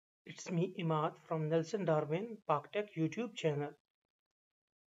It's me Imad from Nelson Darwin ParkTech YouTube channel.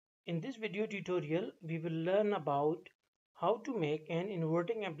 In this video tutorial, we will learn about how to make an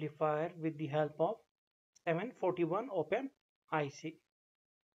inverting amplifier with the help of 741 opamp IC.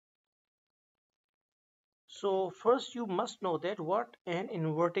 So first you must know that what an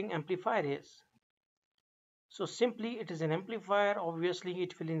inverting amplifier is. So simply it is an amplifier. Obviously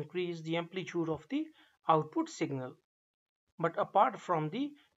it will increase the amplitude of the output signal. But apart from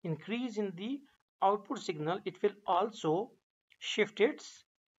the increase in the output signal, it will also shift its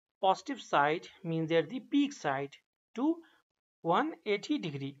positive side, means that the peak side, to 180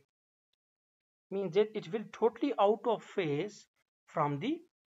 degree, means that it will totally out of phase from the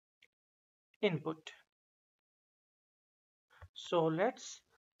input. So let's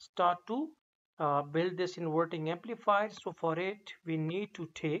start to build this inverting amplifier. So for it we need to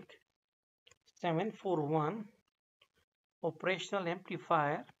take 741 operational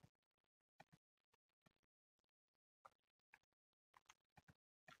amplifier.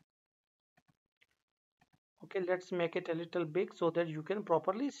 Okay, let's make it a little big so that you can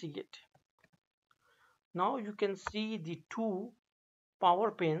properly see it. Now you can see the two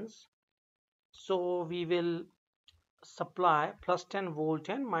power pins. So we will supply plus 10 volt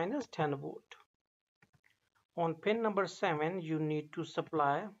and minus 10 volt. On pin number 7 you need to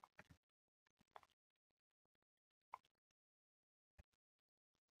supply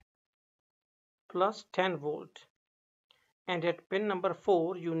plus 10 volt, and at pin number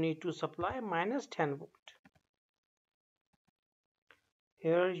 4 you need to supply minus 10 volt.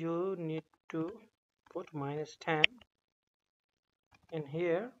 Here you need to put minus 10 and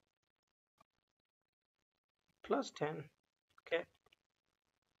here plus 10. Okay,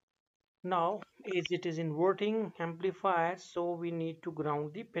 now as it is inverting amplifier, so we need to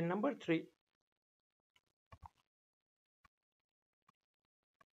ground the pin number 3.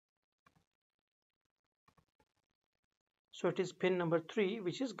 So it is pin number 3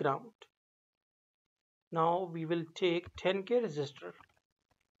 which is ground. Now we will take 10k resistor.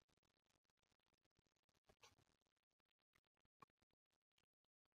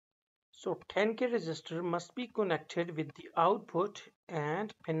 So 10k resistor must be connected with the output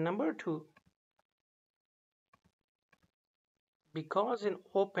and pin number 2. Because in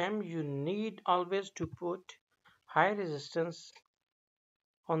op-amp you need always to put high resistance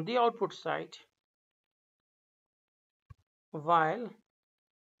on the output side, while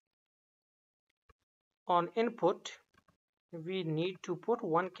on input we need to put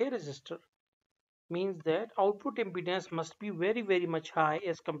 1k resistor, means that output impedance must be very much high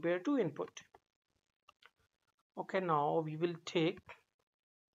as compared to input. Okay, now we will take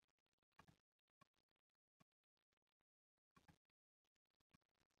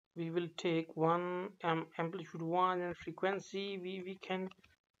one amplitude 1 and frequency. We can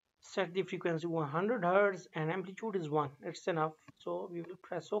set the frequency 100 Hz and amplitude is 1. It's enough. So we will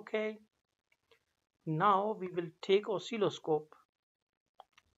press OK. Now we will take oscilloscope.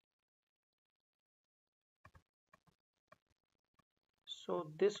 So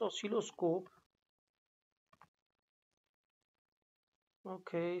this oscilloscope,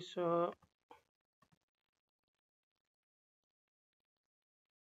 okay, so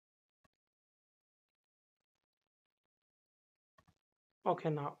okay,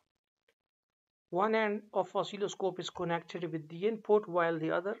 now one end of oscilloscope is connected with the input while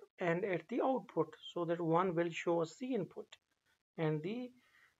the other end at the output, so that one will show us the input and the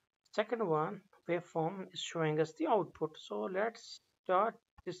second one waveform is showing us the output. So let's start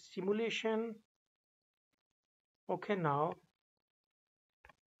this simulation. Okay, now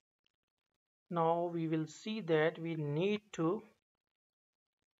we will see that we need to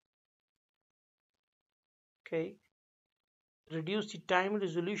reduce the time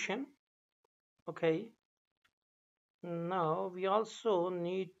resolution. Okay, now we also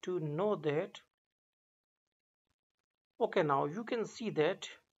need to know that, okay, now you can see that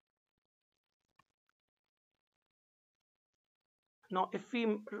now if we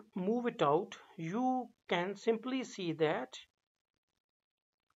move it out, you can simply see that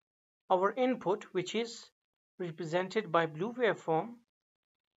our input, which is represented by blue waveform,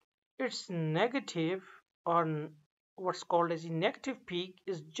 its negative, or what's called as the negative peak,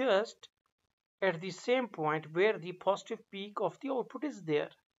 is just at the same point where the positive peak of the output is there.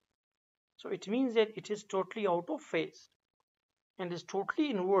 So it means that it is totally out of phase and is totally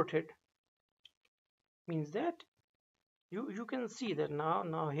inverted, means that you can see that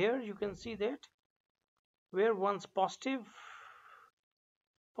now here you can see that where one's positive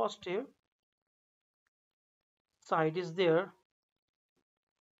side is there,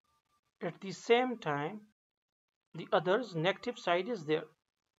 at the same time the other's negative side is there.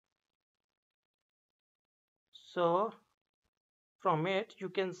 So from it you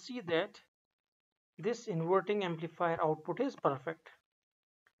can see that this inverting amplifier output is perfect.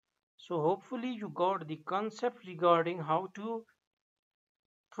 So hopefully you got the concept regarding how to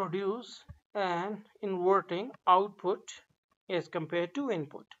produce an inverting output as compared to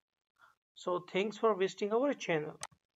input. So thanks for visiting our channel.